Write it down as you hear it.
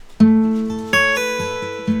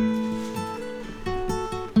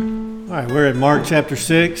All right, we're at Mark chapter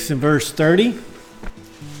 6 and verse 30.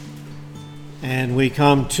 And we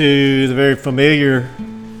come to the very familiar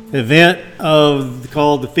event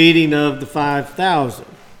called the feeding of the 5,000.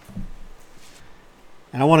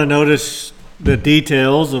 And I want to notice the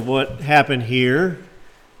details of what happened here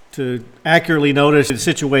to accurately notice the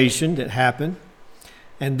situation that happened.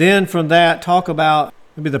 And then from that, talk about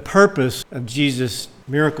maybe the purpose of Jesus'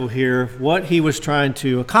 miracle here, what he was trying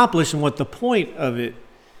to accomplish and what the point of it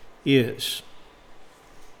is.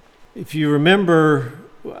 If you remember,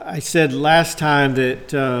 I said last time that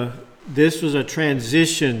this was a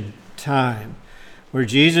transition time where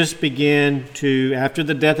Jesus began to, after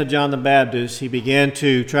the death of John the Baptist, he began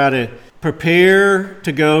to try to prepare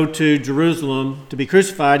to go to Jerusalem to be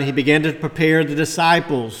crucified. He began to prepare the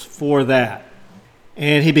disciples for that.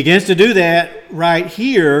 And he begins to do that right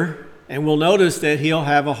here, and we'll notice that he'll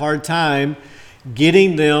have a hard time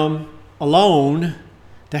getting them alone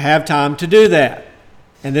to have time to do that.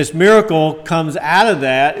 And this miracle comes out of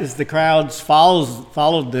that as the crowds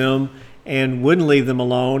followed them and wouldn't leave them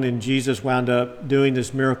alone, and Jesus wound up doing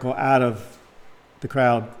this miracle out of the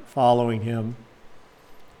crowd following him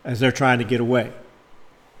as they're trying to get away.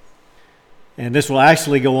 And this will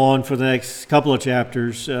actually go on for the next couple of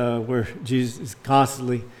chapters where Jesus is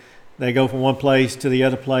constantly, they go from one place to the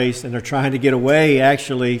other place, and they're trying to get away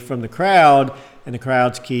actually from the crowd, and the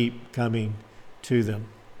crowds keep coming to them.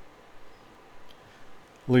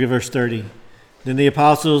 Look at verse 30. Then the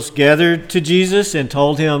apostles gathered to Jesus and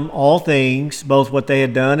told him all things, both what they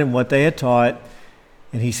had done and what they had taught.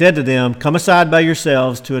 And he said to them, "Come aside by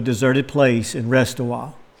yourselves to a deserted place and rest a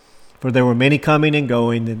while." For there were many coming and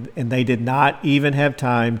going, and they did not even have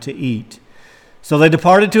time to eat. So they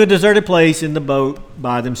departed to a deserted place in the boat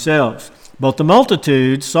by themselves. But the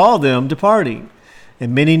multitude saw them departing,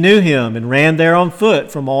 and many knew him and ran there on foot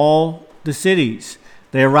from all the cities.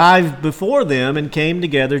 They arrived before them and came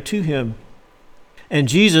together to him. And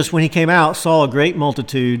Jesus, when he came out, saw a great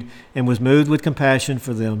multitude and was moved with compassion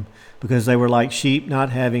for them, because they were like sheep not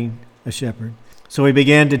having a shepherd. So he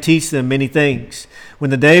began to teach them many things. When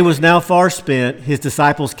the day was now far spent, his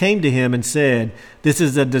disciples came to him and said, "This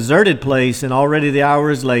is a deserted place, and already the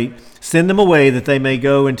hour is late. Send them away that they may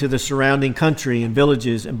go into the surrounding country and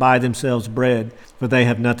villages and buy themselves bread, for they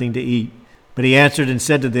have nothing to eat." But he answered and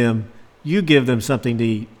said to them, "You give them something to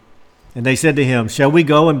eat." And they said to him, "Shall we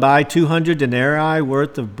go and buy 200 denarii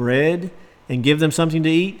worth of bread and give them something to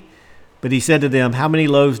eat?" But he said to them, "How many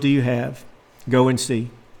loaves do you have? Go and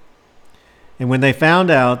see." And when they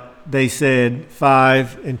found out, they said,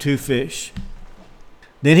 5 and 2 fish.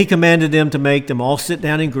 Then he commanded them to make them all sit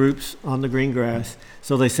down in groups on the green grass.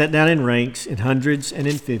 So they sat down in ranks, in hundreds and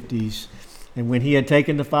in 50s. And when he had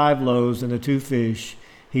taken the 5 loaves and the 2 fish,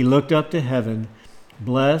 he looked up to heaven,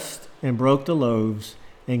 blessed and broke the loaves,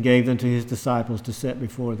 and gave them to his disciples to set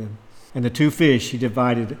before them. And the 2 fish he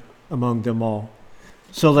divided among them all.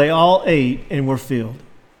 So they all ate and were filled.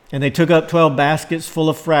 And they took up 12 baskets full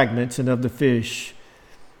of fragments and of the fish.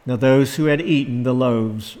 Now those who had eaten the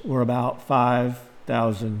loaves were about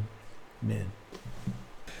 5,000 men.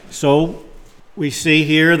 So we see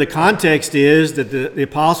here the context is that the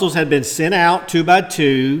apostles had been sent out 2 by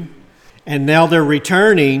 2, and now they're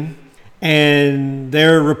returning, and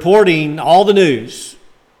they're reporting all the news.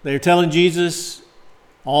 They're telling Jesus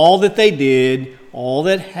all that they did, all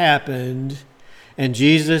that happened, and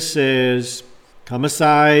Jesus says, "Come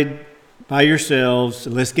aside by yourselves,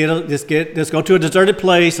 and let's go to a deserted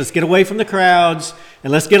place, let's get away from the crowds,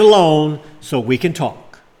 and let's get alone so we can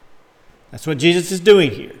talk." That's what Jesus is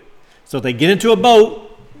doing here. So they get into a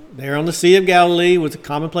boat there on the Sea of Galilee, was a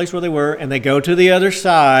common place where they were, and they go to the other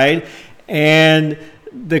side, and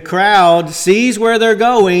the crowd sees where they're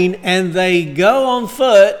going, and they go on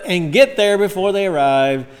foot and get there before they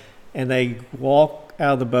arrive, and they walk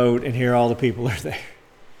out of the boat, and here all the people are there.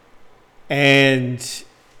 And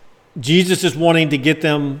Jesus is wanting to get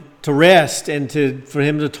them to rest and for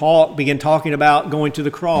him to begin talking about going to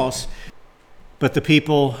the cross, but the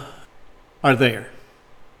people are there.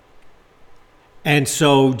 And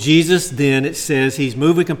so Jesus then, it says, he's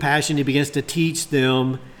moved with compassion, he begins to teach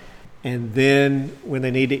them. And then when they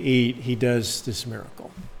need to eat, he does this miracle.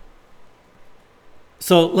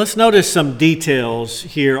 So let's notice some details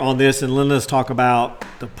here on this, and then let's talk about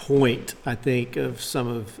the point, I think, of some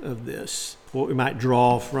of this, what we might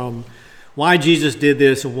draw from why Jesus did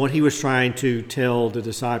this and what he was trying to tell the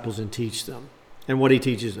disciples and teach them, and what he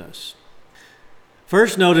teaches us.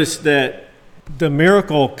 First, notice that the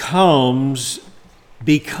miracle comes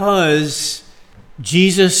because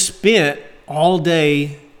Jesus spent all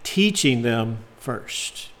day teaching them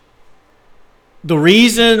first. The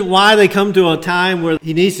reason why they come to a time where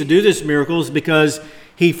he needs to do this miracle is because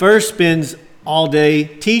he first spends all day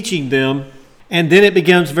teaching them, and then it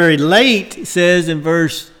becomes very late. It says in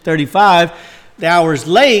verse 35, the hour's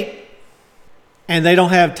late, and they don't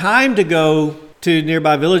have time to go to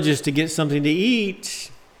nearby villages to get something to eat.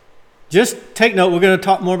 Just take note, we're going to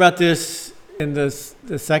talk more about this in the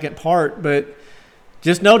second part, but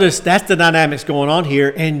just notice that's the dynamics going on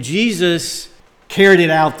here, and Jesus carried it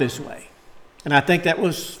out this way. And I think that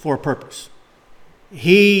was for a purpose.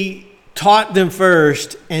 He taught them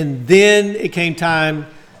first, and then it came time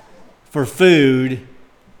for food,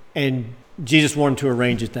 and Jesus wanted to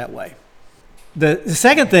arrange it that way. The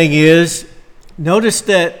second thing is, notice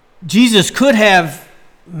that Jesus could have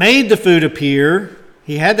made the food appear.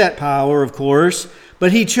 He had that power, of course,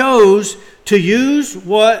 but he chose to use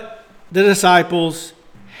what the disciples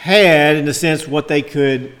had, in the sense what they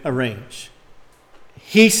could arrange.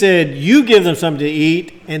 He said, you give them something to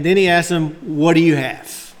eat, and then he asked them, what do you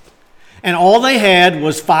have? And all they had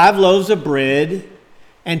was 5 loaves of bread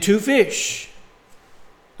and 2 fish.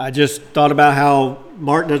 I just thought about how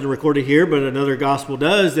Mark doesn't record it here, but another gospel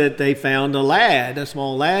does, that they found a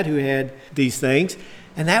small lad who had these things,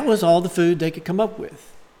 and that was all the food they could come up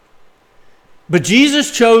with. But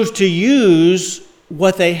Jesus chose to use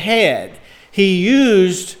what they had. He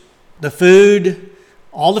used the food,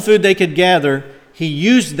 all the food they could gather. He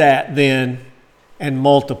used that then and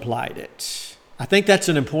multiplied it. I think that's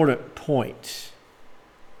an important point.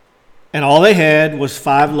 And all they had was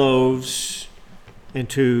 5 loaves and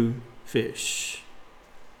 2 fish.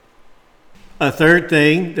 A third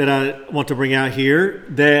thing that I want to bring out here,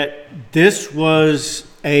 that this was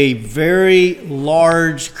a very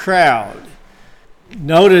large crowd.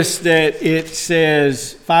 Notice that it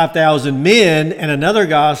says 5,000 men, and another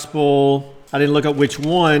gospel, I didn't look up which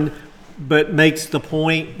one, but makes the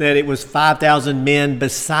point that it was 5,000 men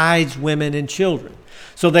besides women and children.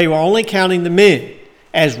 So they were only counting the men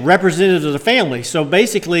as representatives of the family. So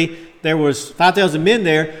basically, there was 5,000 men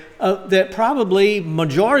there that probably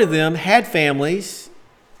majority of them had families.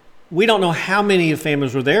 We don't know how many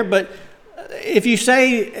families were there, but if you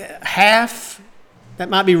say half, that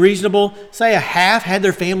might be reasonable. Say a half had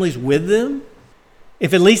their families with them.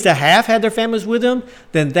 If at least a half had their families with them,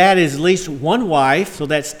 then that is at least one wife, so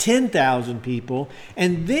that's 10,000 people.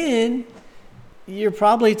 And then you're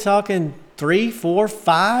probably talking 3, 4,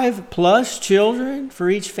 5 plus children for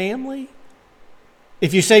each family.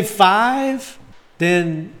 If you say 5,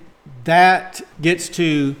 then that gets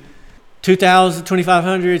to 2,000,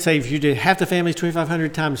 2,500. Say if you did half the families,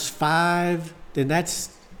 2,500 times 5, then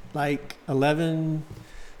that's like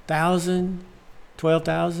 11,000,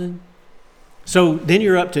 12,000. So then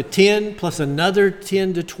you're up to 10 plus another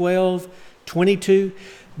 10 to 12, 22.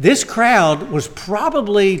 This crowd was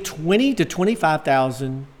probably 20 to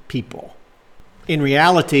 25,000 people. In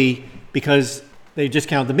reality, because they just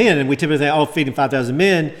count the men, and we typically say, feeding 5,000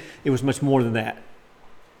 men, it was much more than that.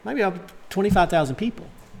 Maybe up 25,000 people.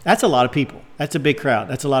 That's a lot of people. That's a big crowd.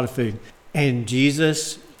 That's a lot of food. And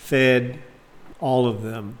Jesus fed all of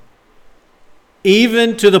them.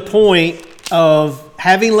 Even to the point of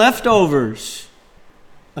having leftovers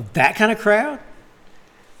of that kind of crowd.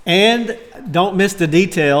 And don't miss the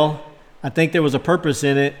detail. I think there was a purpose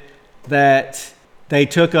in it that they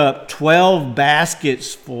took up 12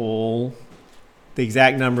 baskets full, the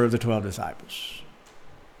exact number of the 12 disciples.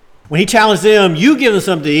 When he challenged them, you give them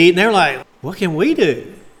something to eat, and they're like, what can we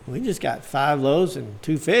do? We just got 5 loaves and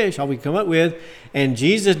 2 fish, all we come up with. And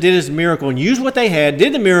Jesus did his miracle and used what they had,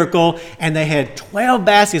 did the miracle, and they had 12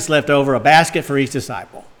 baskets left over, a basket for each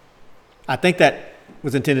disciple. I think that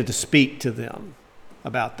was intended to speak to them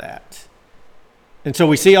about that. And so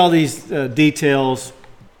we see all these details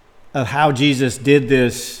of how Jesus did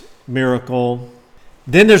this miracle.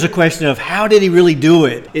 Then there's a question of how did he really do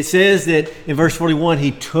it? It says that in verse 41,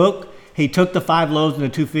 he took the 5 loaves and the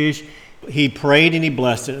 2 fish. He prayed and he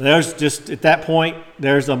blessed it. There's just, at that point,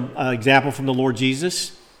 there's an example from the Lord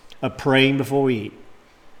Jesus of praying before we eat.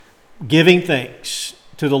 Giving thanks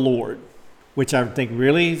to the Lord, which I think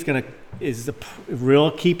really is the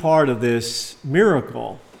real key part of this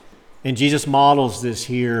miracle. And Jesus models this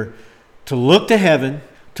here, to look to heaven,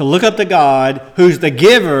 to look up to God, who's the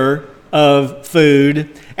giver of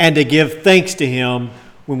food, and to give thanks to him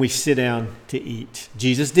when we sit down to eat.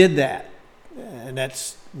 Jesus did that. And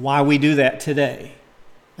that's why we do that today.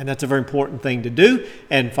 And that's a very important thing to do.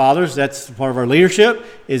 And fathers, that's part of our leadership,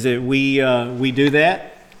 is that we do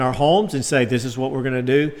that in our homes and say, this is what we're going to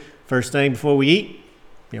do first thing before we eat.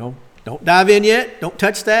 Don't dive in yet. Don't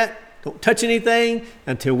touch that. Don't touch anything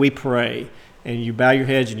until we pray. and you bow your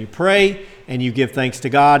heads and you pray, and you give thanks to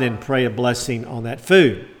God and pray a blessing on that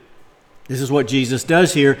food. This is what Jesus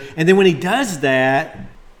does here. And then when he does that,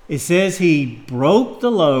 it says he broke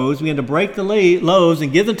the loaves, began to break the loaves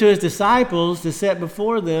and give them to his disciples to set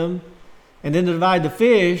before them, and then to divide the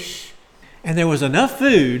fish. And there was enough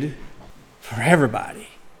food for everybody,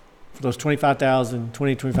 for those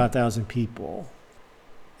 25,000 people.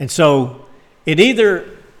 And so it either,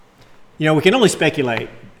 we can only speculate,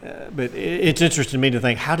 but it's interesting to me to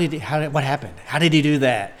think, what happened? How did he do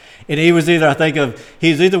that? And he was either,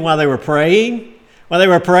 while they were praying,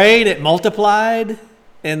 it multiplied.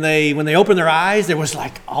 And when they opened their eyes, there was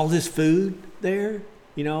like all this food there,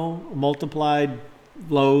 multiplied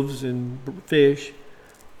loaves and fish.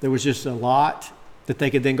 There was just a lot that they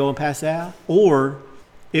could then go and pass out. Or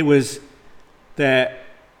it was that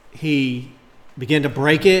he began to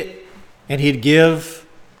break it and he'd give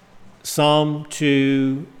some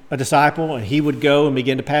to a disciple and he would go and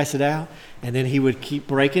begin to pass it out. And then he would keep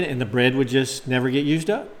breaking it and the bread would just never get used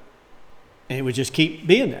up. And it would just keep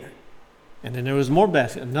being there. And then there was more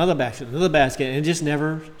basket, another basket, and it just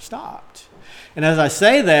never stopped. And as I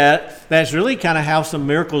say that, that's really kind of how some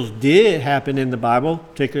miracles did happen in the Bible,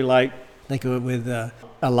 particularly with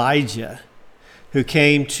Elijah, who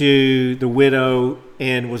came to the widow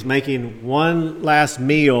and was making one last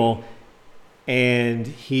meal, and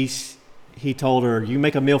he told her, you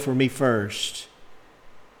make a meal for me first,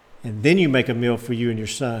 and then you make a meal for you and your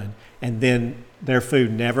son. And then their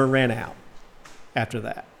food never ran out after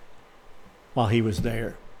that. While he was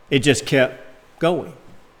there, it just kept going.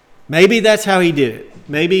 Maybe that's how he did it.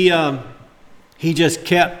 Maybe he had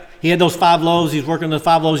those 5 loaves, he's working on the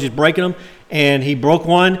 5 loaves, he's breaking them, and he broke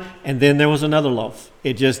one, and then there was another loaf.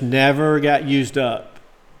 It just never got used up.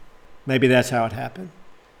 Maybe that's how it happened.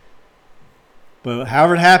 But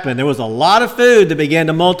however it happened, there was a lot of food that began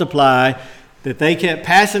to multiply that they kept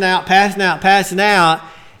passing out,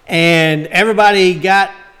 and everybody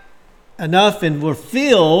got enough and were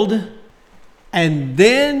filled. And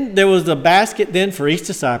then there was a basket then for each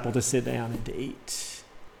disciple to sit down and to eat.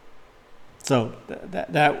 So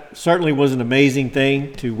that certainly was an amazing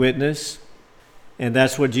thing to witness. And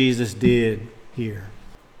that's what Jesus did here.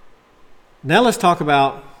 Now let's talk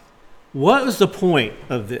about what was the point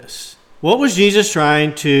of this? What was Jesus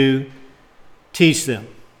trying to teach them?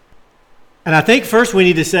 And I think first we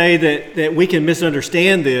need to say that we can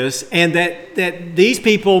misunderstand this, and that these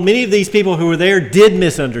people, many of these people who were there, did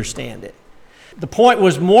misunderstand it. The point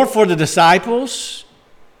was more for the disciples,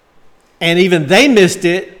 and even they missed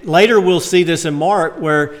it. Later we'll see this in Mark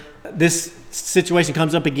where this situation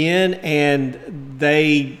comes up again and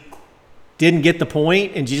they didn't get the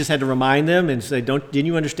point, and Jesus had to remind them and say, didn't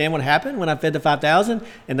you understand what happened when I fed the 5,000?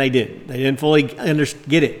 And they didn't. They didn't fully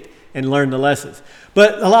get it and learn the lessons.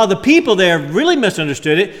 But a lot of the people there really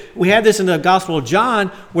misunderstood it. We have this in the Gospel of John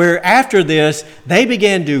where after this, they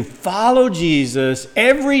began to follow Jesus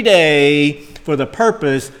every day for the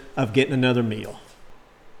purpose of getting another meal.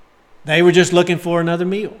 They were just looking for another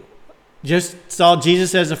meal. Just saw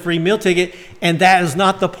Jesus as a free meal ticket, and that is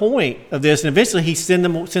not the point of this. And eventually he sent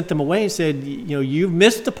them away and said, you've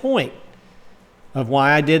missed the point of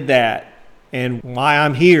why I did that and why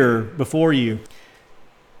I'm here before you.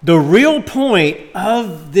 The real point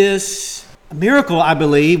of this miracle, I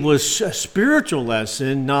believe, was a spiritual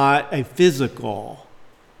lesson, not a physical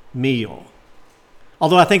meal.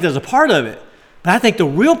 Although I think there's a part of it. But I think the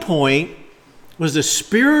real point was the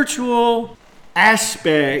spiritual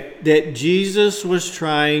aspect that Jesus was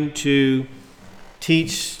trying to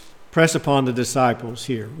press upon the disciples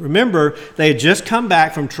here. Remember, they had just come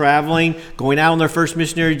back from traveling, going out on their first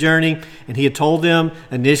missionary journey, and he had told them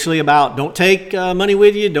initially about don't take money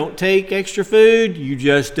with you, don't take extra food, you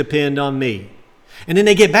just depend on me. And then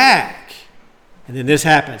they get back, and then this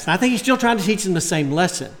happens. And I think he's still trying to teach them the same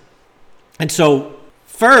lesson. And so,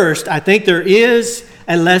 first, I think there is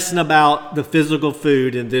a lesson about the physical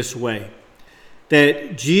food in this way.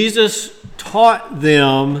 That Jesus taught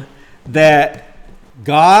them that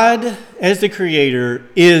God, as the creator,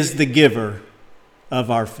 is the giver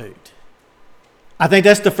of our food. I think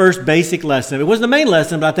that's the first basic lesson. It wasn't the main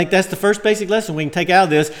lesson, but I think that's the first basic lesson we can take out of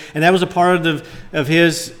this. And that was a part of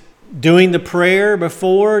his doing the prayer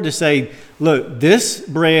before to say, look, this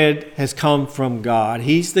bread has come from God.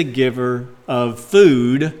 He's the giver of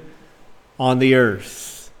food on the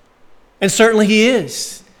earth. And certainly he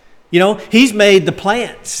is. He's made the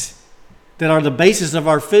plants that are the basis of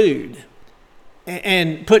our food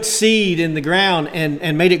and put seed in the ground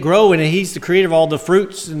and made it grow. And he's the creator of all the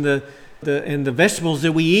fruits and the vegetables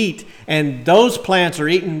that we eat. And those plants are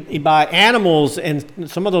eaten by animals, and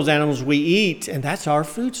some of those animals we eat, and that's our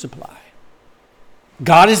food supply.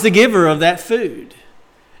 God is the giver of that food.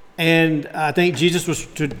 And I think Jesus was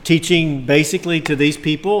teaching basically to these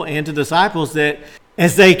people and to disciples that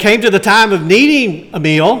as they came to the time of needing a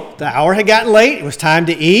meal, the hour had gotten late, it was time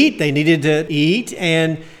to eat, they needed to eat,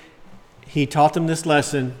 and he taught them this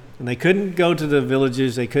lesson. And they couldn't go to the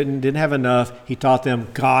villages, didn't have enough. He taught them,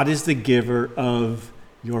 God is the giver of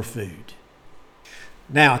your food.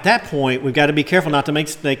 Now, at that point, we've got to be careful not to make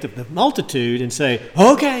the multitude and say,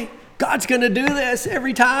 okay, God's going to do this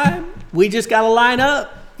every time. We just got to line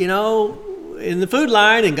up, in the food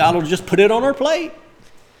line, and God will just put it on our plate.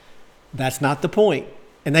 That's not the point.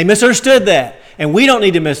 And they misunderstood that. And we don't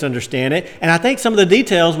need to misunderstand it. And I think some of the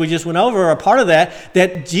details we just went over are part of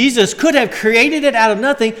that Jesus could have created it out of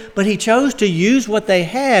nothing, but he chose to use what they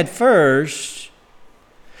had first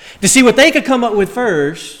to see what they could come up with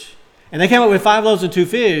first. And they came up with 5 loaves and 2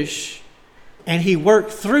 fish, and he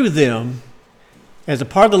worked through them as a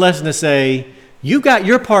part of the lesson to say, you've got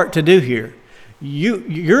your part to do here.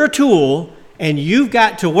 You're a tool, and you've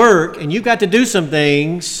got to work, and you've got to do some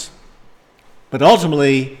things, but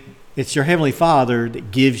ultimately, it's your Heavenly Father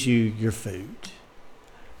that gives you your food.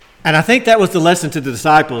 And I think that was the lesson to the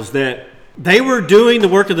disciples, that they were doing the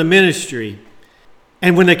work of the ministry.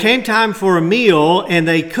 And when it came time for a meal and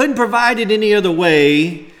they couldn't provide it any other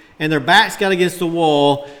way and their backs got against the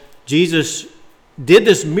wall, Jesus did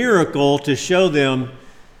this miracle to show them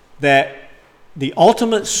that the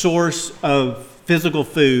ultimate source of physical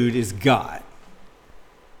food is God.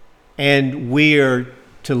 And we are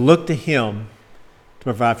to look to him to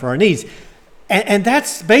provide for our needs. And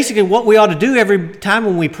that's basically what we ought to do every time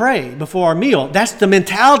when we pray before our meal. That's the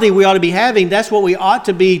mentality we ought to be having. That's what we ought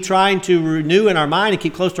to be trying to renew in our mind and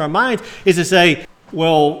keep close to our minds, is to say,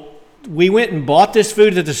 well, we went and bought this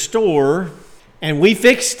food at the store and we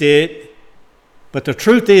fixed it, but the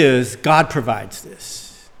truth is God provides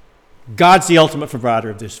this. God's the ultimate provider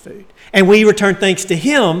of this food. And we return thanks to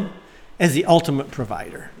him as the ultimate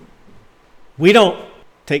provider. We don't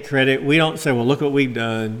take credit. We don't say, well, look what we've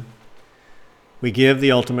done. We give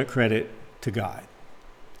the ultimate credit to God.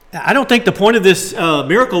 I don't think the point of this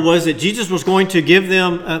miracle was that Jesus was going to give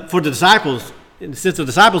them, for the disciples, in the sense of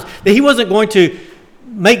disciples, that he wasn't going to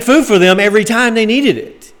make food for them every time they needed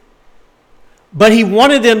it. But he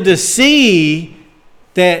wanted them to see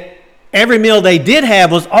that every meal they did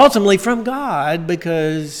have was ultimately from God,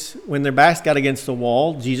 because when their backs got against the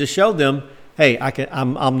wall, Jesus showed them, hey,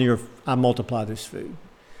 I multiply this food,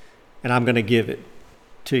 and I'm going to give it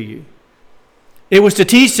to you. It was to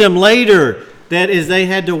teach them later that as they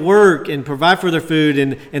had to work and provide for their food,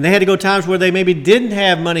 and they had to go times where they maybe didn't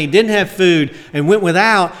have money, didn't have food, and went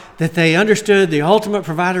without, that they understood the ultimate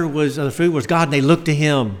provider of the food was God, and they looked to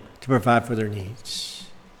him to provide for their needs.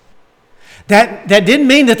 That didn't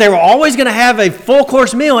mean that they were always going to have a full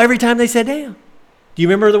course meal every time they sat down. Do you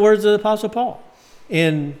remember the words of the Apostle Paul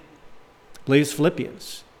in, I believe it's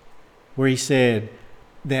Philippians, where he said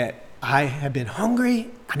that I have been hungry.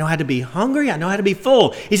 I know how to be hungry. I know how to be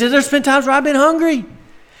full. He says there's been times where I've been hungry.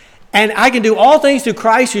 And I can do all things through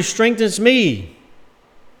Christ who strengthens me.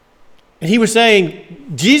 And he was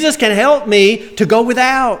saying, Jesus can help me to go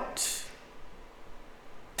without.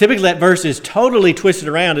 Typically that verse is totally twisted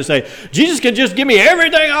around to say, Jesus can just give me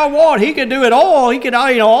everything I want. He can do it all. He can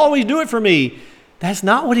always do it for me. That's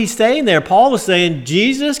not what he's saying there. Paul was saying,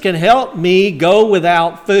 Jesus can help me go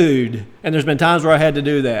without food. And there's been times where I had to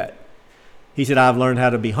do that. He said, I've learned how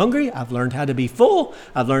to be hungry. I've learned how to be full.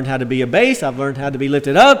 I've learned how to be abased. I've learned how to be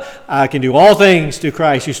lifted up. I can do all things through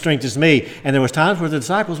Christ who strengthens me. And there was times where the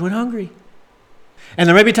disciples went hungry. And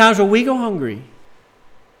there may be times where we go hungry.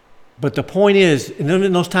 But the point is,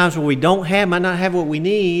 in those times where we might not have what we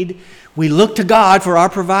need, we look to God for our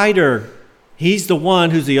provider. He's the one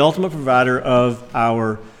who's the ultimate provider of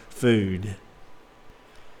our food.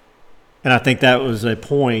 And I think that was a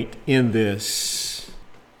point in this.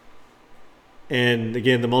 And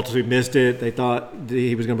again, the multitude missed it. They thought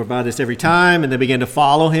he was going to provide this every time, and they began to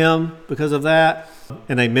follow him because of that.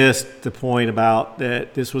 And they missed the point about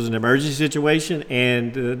that this was an emergency situation,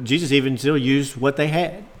 and Jesus even still used what they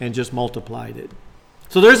had and just multiplied it.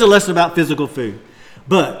 So there's a lesson about physical food.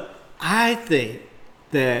 But I think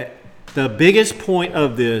that the biggest point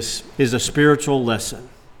of this is a spiritual lesson.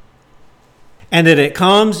 And that it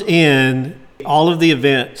comes in all of the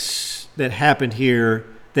events that happened here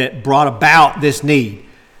that brought about this need.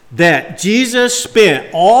 That Jesus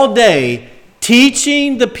spent all day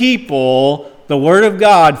teaching the people the Word of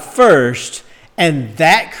God first, and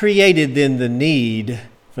that created then the need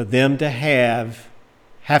for them to have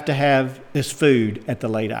to have this food at the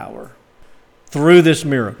late hour through this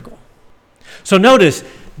miracle. So notice,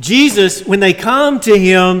 Jesus, when they come to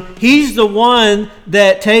him, he's the one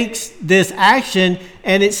that takes this action,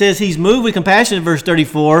 and it says he's moved with compassion in verse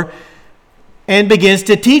 34 and begins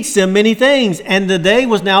to teach them many things. And the day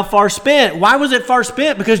was now far spent. Why was it far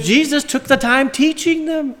spent? Because Jesus took the time teaching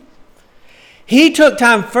them. He took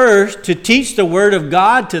time first to teach the Word of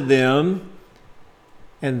God to them,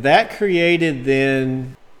 and that created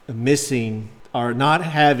then a missing or not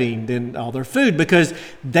having then all their food because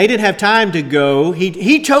they didn't have time to go.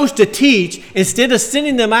 He chose to teach instead of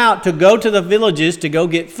sending them out to go to the villages to go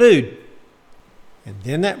get food. And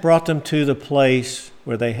then that brought them to the place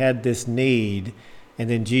where they had this need, and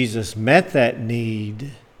then Jesus met that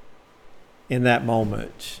need in that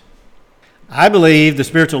moment. I believe the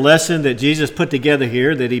spiritual lesson that Jesus put together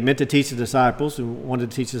here, that he meant to teach the disciples, who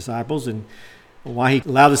wanted to teach the disciples, and why he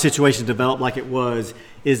allowed the situation to develop like it was,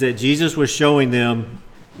 is that Jesus was showing them,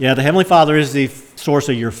 the Heavenly Father is the source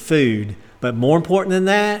of your food, but more important than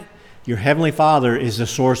that, your Heavenly Father is the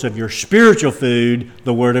source of your spiritual food,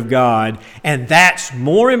 the Word of God, and that's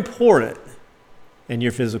more important than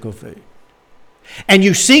your physical food. And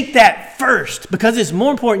you seek that first, because it's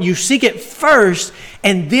more important. You seek it first,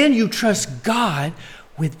 and then you trust God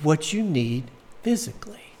with what you need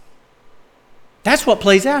physically. That's what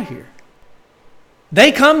plays out here.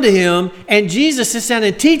 They come to him, and Jesus sits down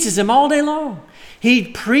and teaches them all day long. He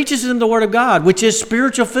preaches them the Word of God, which is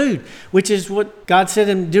spiritual food, which is what God said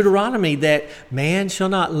in Deuteronomy, that man shall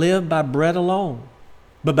not live by bread alone,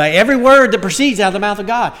 but by every word that proceeds out of the mouth of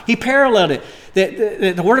God. He paralleled it,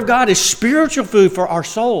 that the Word of God is spiritual food for our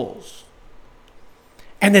souls,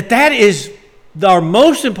 and that is our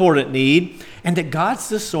most important need, and that God's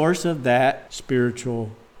the source of that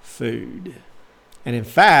spiritual food. And in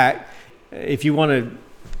fact, if you want to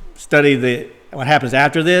study what happens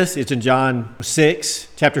after this, it's in John 6.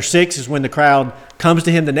 Chapter 6 is when the crowd comes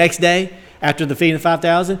to him the next day after the feeding of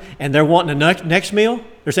 5,000, and they're wanting the next meal.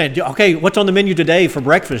 They're saying, okay, what's on the menu today for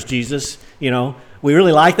breakfast, Jesus? We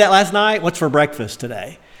really liked that last night. What's for breakfast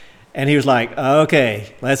today? And he was like,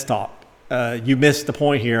 okay, let's talk. You missed the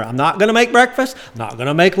point here. I'm not going to make breakfast. I'm not going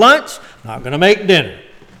to make lunch. I'm not going to make dinner.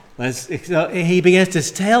 He begins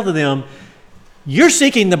to tell to them, you're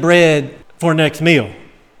seeking the bread for next meal.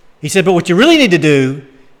 He said, but what you really need to do,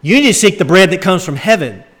 you need to seek the bread that comes from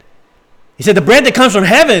heaven. He said, the bread that comes from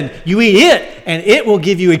heaven, you eat it, and it will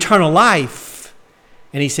give you eternal life.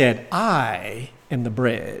 And he said, I am the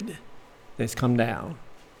bread that's come down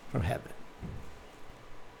from heaven.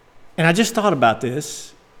 And I just thought about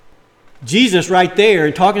this. Jesus right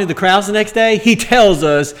there, talking to the crowds the next day, he tells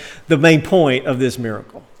us the main point of this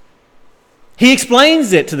miracle. He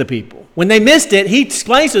explains it to the people. When they missed it, he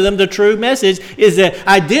explains to them the true message is that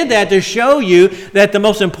I did that to show you that the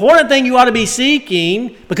most important thing you ought to be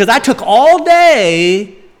seeking, because I took all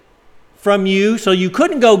day from you so you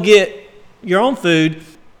couldn't go get your own food,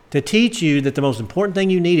 to teach you that the most important thing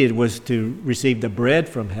you needed was to receive the bread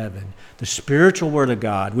from heaven, the spiritual Word of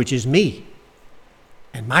God, which is me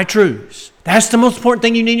and my truths. That's the most important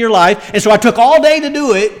thing you need in your life. And so I took all day to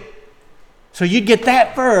do it so you'd get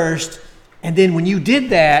that first. And then when you did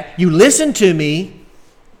that, you listened to me,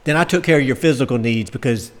 then I took care of your physical needs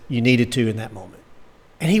because you needed to in that moment.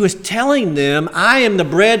 And he was telling them, I am the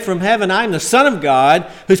bread from heaven. I am the Son of God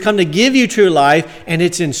who's come to give you true life. And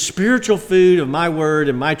it's in spiritual food of my word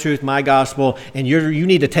and my truth, my gospel. And you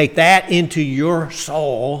need to take that into your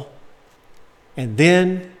soul. And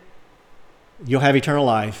then you'll have eternal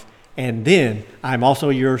life. And then I'm also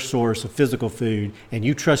your source of physical food, and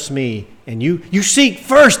you trust me, and you seek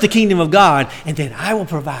first the kingdom of God, and then I will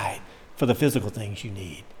provide for the physical things you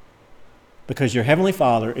need, because your Heavenly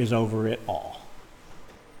Father is over it all.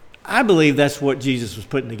 I believe that's what Jesus was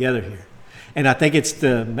putting together here. And I think it's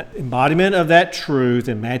the embodiment of that truth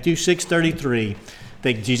in Matthew 6:33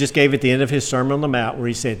 that Jesus gave at the end of his Sermon on the Mount, where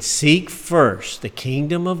he said, seek first the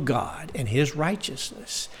kingdom of God and his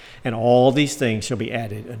righteousness, and all these things shall be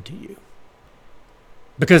added unto you.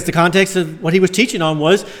 Because the context of what he was teaching on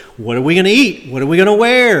was, what are we going to eat? What are we going to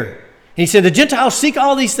wear? And he said, the Gentiles seek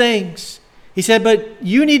all these things. He said, but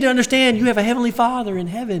you need to understand you have a heavenly Father in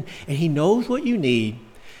heaven, and he knows what you need.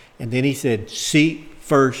 And then he said, seek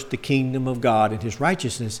first the kingdom of God and his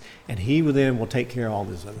righteousness, and he will take care of all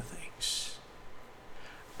these other things.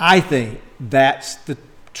 I think that's the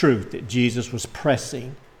truth that Jesus was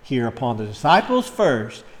pressing here upon the disciples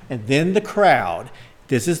first, and then the crowd.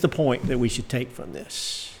 This is the point that we should take from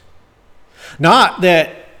this. Not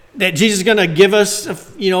that Jesus is going to give us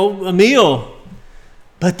a meal,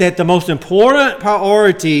 but that the most important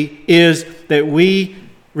priority is that we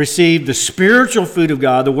receive the spiritual food of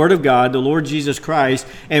God, the Word of God, the Lord Jesus Christ,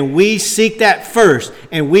 and we seek that first,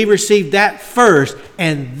 and we receive that first,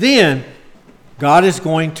 and then God is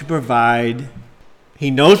going to provide.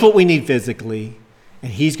 He knows what we need physically,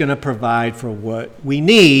 and He's going to provide for what we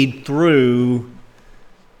need through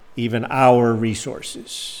even our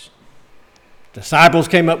resources. Disciples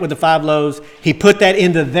came up with the 5 loaves. He put that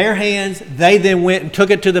into their hands. They then went and took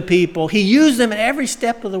it to the people. He used them at every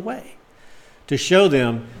step of the way to show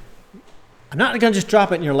them, I'm not going to just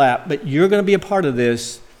drop it in your lap, but you're going to be a part of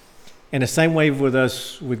this. And the same way with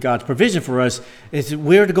us, with God's provision for us, is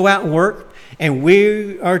we're to go out and work, and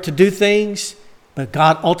we are to do things, but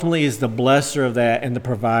God ultimately is the blesser of that and the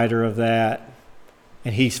provider of that,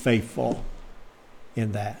 and He's faithful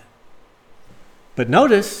in that. But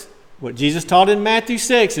notice what Jesus taught in Matthew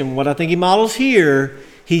 6, and what I think He models here.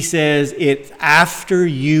 He says it's after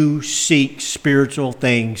you seek spiritual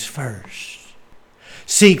things first.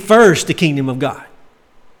 Seek first the kingdom of God.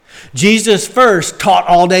 Jesus first taught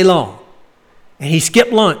all day long, and He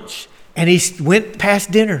skipped lunch, and He went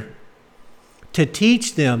past dinner to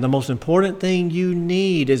teach them the most important thing you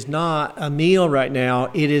need is not a meal right now.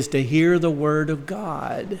 It is to hear the Word of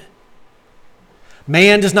God.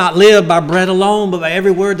 Man does not live by bread alone, but by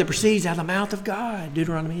every word that proceeds out of the mouth of God.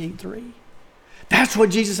 Deuteronomy 8:3. That's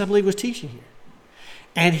what Jesus, I believe, was teaching here.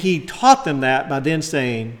 And He taught them that by then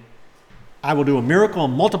saying, I will do a miracle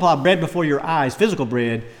and multiply bread before your eyes, physical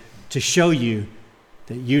bread, to show you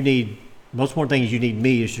that you need, the most important thing is you need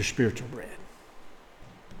me as your spiritual bread.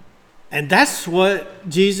 And that's what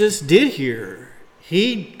Jesus did here.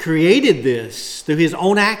 He created this through His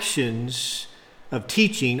own actions of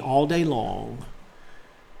teaching all day long.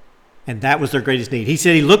 And that was their greatest need. He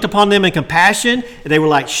said He looked upon them in compassion. They were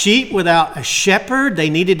like sheep without a shepherd. They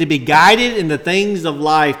needed to be guided in the things of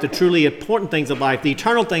life, the truly important things of life, the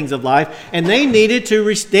eternal things of life. And they needed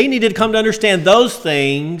to come to understand those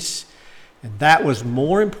things. And that was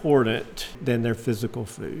more important than their physical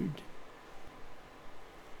food.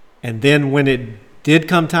 And then when it did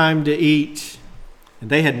come time to eat, and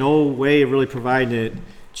they had no way of really providing it,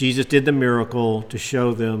 Jesus did the miracle to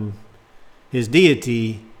show them His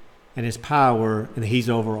deity and His power, and He's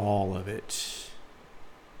over all of it.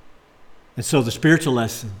 And so the spiritual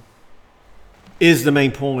lesson is the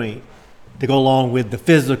main point to go along with the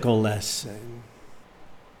physical lesson.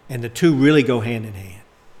 And the two really go hand in hand.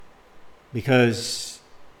 Because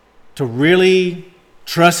to really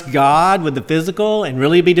trust God with the physical and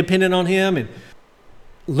really be dependent on Him and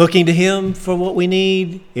looking to Him for what we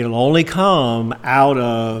need, it'll only come out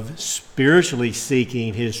of spiritually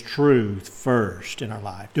seeking His truth first in our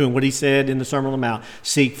life. Doing what He said in the Sermon on the Mount.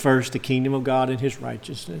 Seek first the kingdom of God and His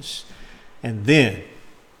righteousness. And then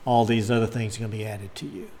all these other things are going to be added to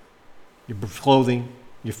you. Your clothing,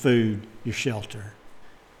 your food, your shelter.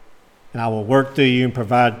 And I will work through you and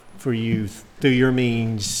provide for you through your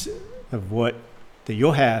means of what that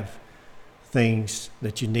you'll have things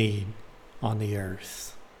that you need on the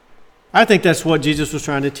earth. I think that's what Jesus was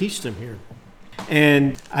trying to teach them here.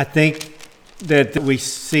 And I think that we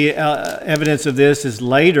see evidence of this is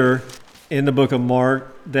later in the book of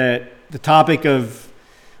Mark, that the topic of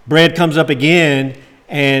bread comes up again,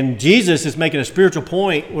 and Jesus is making a spiritual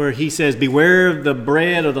point where He says, beware of the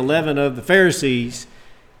bread or the leaven of the Pharisees.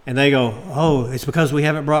 And they go, oh, it's because we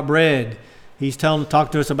haven't brought bread. He's talking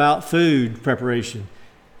to us about food preparation.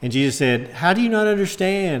 And Jesus said, how do you not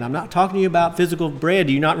understand? I'm not talking to you about physical bread.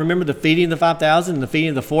 Do you not remember the feeding of the 5,000 and the feeding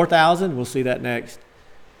of the 4,000? We'll see that next.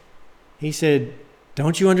 He said,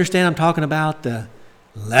 don't you understand? I'm talking about the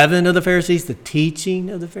leaven of the Pharisees, the teaching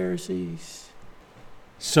of the Pharisees.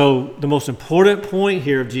 So the most important point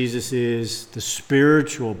here of Jesus is the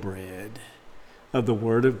spiritual bread of the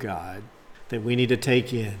Word of God that we need to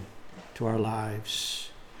take in to our lives.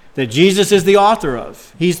 That Jesus is the author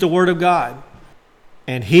of. He's the Word of God.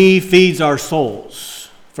 And He feeds our souls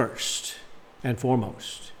first and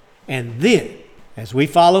foremost. And then, as we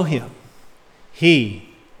follow Him, He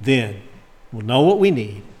then will know what we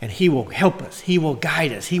need, and He will help us. He will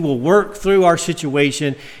guide us. He will work through our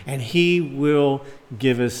situation, and He will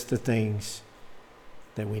give us the things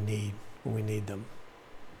that we need when we need them.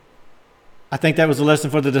 I think that was a lesson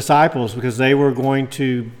for the disciples, because they were going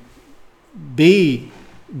to be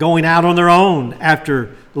going out on their own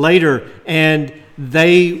later, and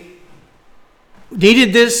they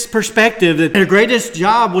needed this perspective that their greatest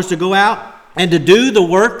job was to go out and to do the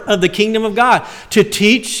work of the kingdom of God, to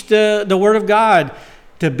teach the Word of God,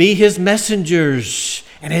 to be His messengers.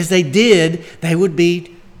 And as they did, they would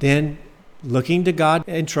be then looking to God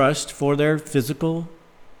and trust for their physical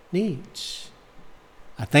needs.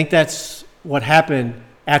 I think that's what happened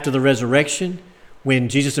after the resurrection, when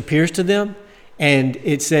Jesus appears to them. And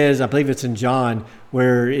it says, I believe it's in John,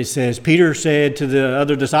 where it says, Peter said to the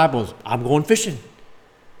other disciples, I'm going fishing.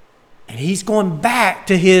 And he's going back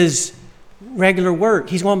to his regular work.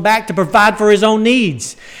 He's going back to provide for his own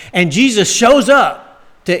needs. And Jesus shows up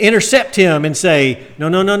to intercept him and say,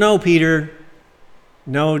 no, Peter.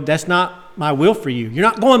 No, that's not my will for you. You're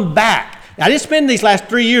not going back. I didn't spend these last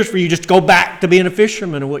 3 years for you just to go back to being a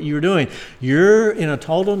fisherman and what you were doing. You're in a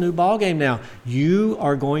total new ballgame now. You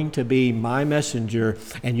are going to be my messenger,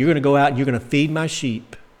 and you're going to go out and you're going to feed my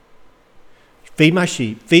sheep. Feed my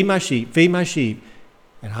sheep, feed my sheep, feed my sheep.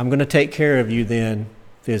 And I'm going to take care of you then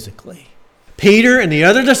physically. Peter and the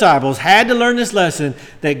other disciples had to learn this lesson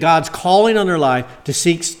that God's calling on their life to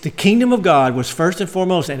seek the kingdom of God was first and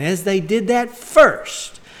foremost. And as they did that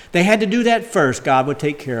first, they had to do that first, God would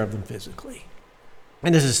take care of them physically.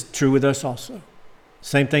 And this is true with us also.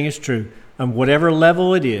 Same thing is true on whatever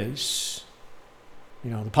level it is.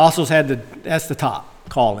 The apostles that's the top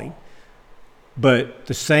calling. But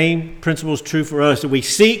the same principle is true for us, that we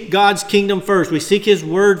seek God's kingdom first. We seek his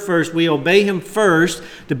word first. We obey him first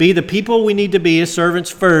to be the people we need to be as servants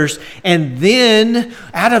first. And then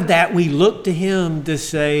out of that, we look to him to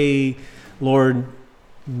say, Lord,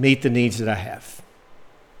 meet the needs that I have.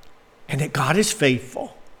 And that God is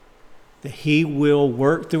faithful, that he will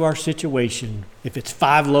work through our situation. If it's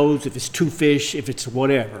 5 loaves, if it's 2 fish, if it's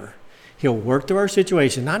whatever, he'll work through our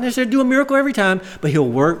situation. Not necessarily do a miracle every time, but he'll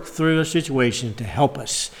work through a situation to help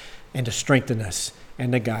us and to strengthen us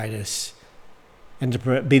and to guide us and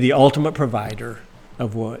to be the ultimate provider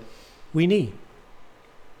of what we need.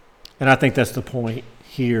 And I think that's the point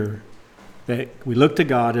here, that we look to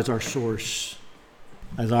God as our source,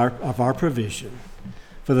 of our provision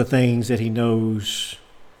for the things that he knows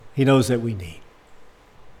that we need.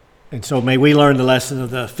 And so may we learn the lesson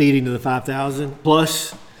of the feeding of the 5,000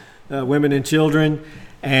 plus women and children,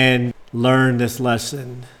 and learn this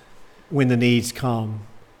lesson when the needs come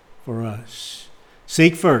for us.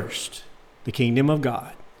 Seek first the kingdom of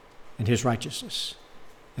God and his righteousness,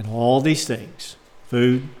 and all these things,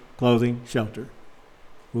 food, clothing, shelter,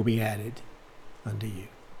 will be added unto you.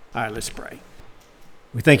 All right, let's pray.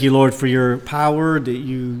 We thank you, Lord, for your power that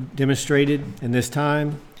you demonstrated in this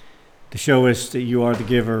time to show us that you are the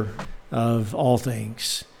giver of all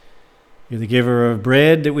things. You're the giver of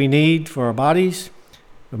bread that we need for our bodies,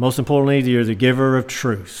 but most importantly, you're the giver of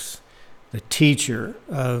truth, the teacher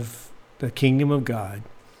of the kingdom of God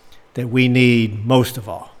that we need most of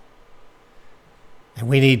all. And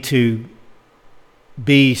we need to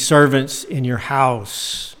be servants in your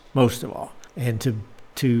house most of all, and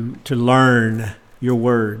to learn your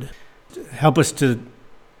word. Help us to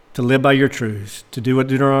live by your truths, to do what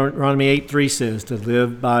Deuteronomy 8:3 says, to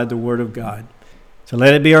live by the word of God. So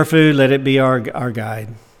let it be our food, let it be our guide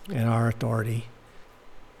and our authority.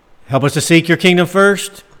 Help us to seek your kingdom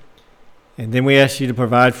first, and then we ask you to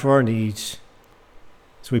provide for our needs.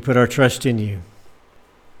 So we put our trust in you.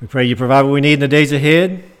 We pray you provide what we need in the days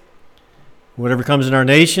ahead, whatever comes in our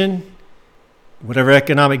nation, whatever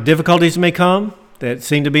economic difficulties may come that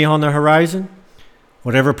seem to be on the horizon.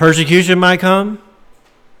 Whatever persecution might come,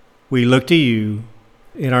 we look to you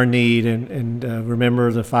in our need and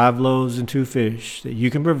remember the 5 loaves and 2 fish, that you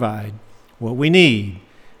can provide what we need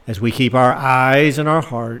as we keep our eyes and our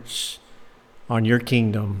hearts on your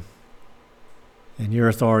kingdom and your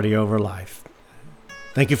authority over life.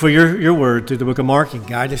 Thank you for your word through the book of Mark, and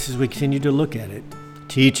guide us as we continue to look at it.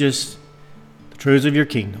 Teach us the truths of your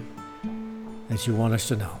kingdom as you want us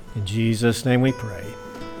to know. In Jesus' name we pray.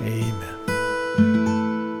 Amen.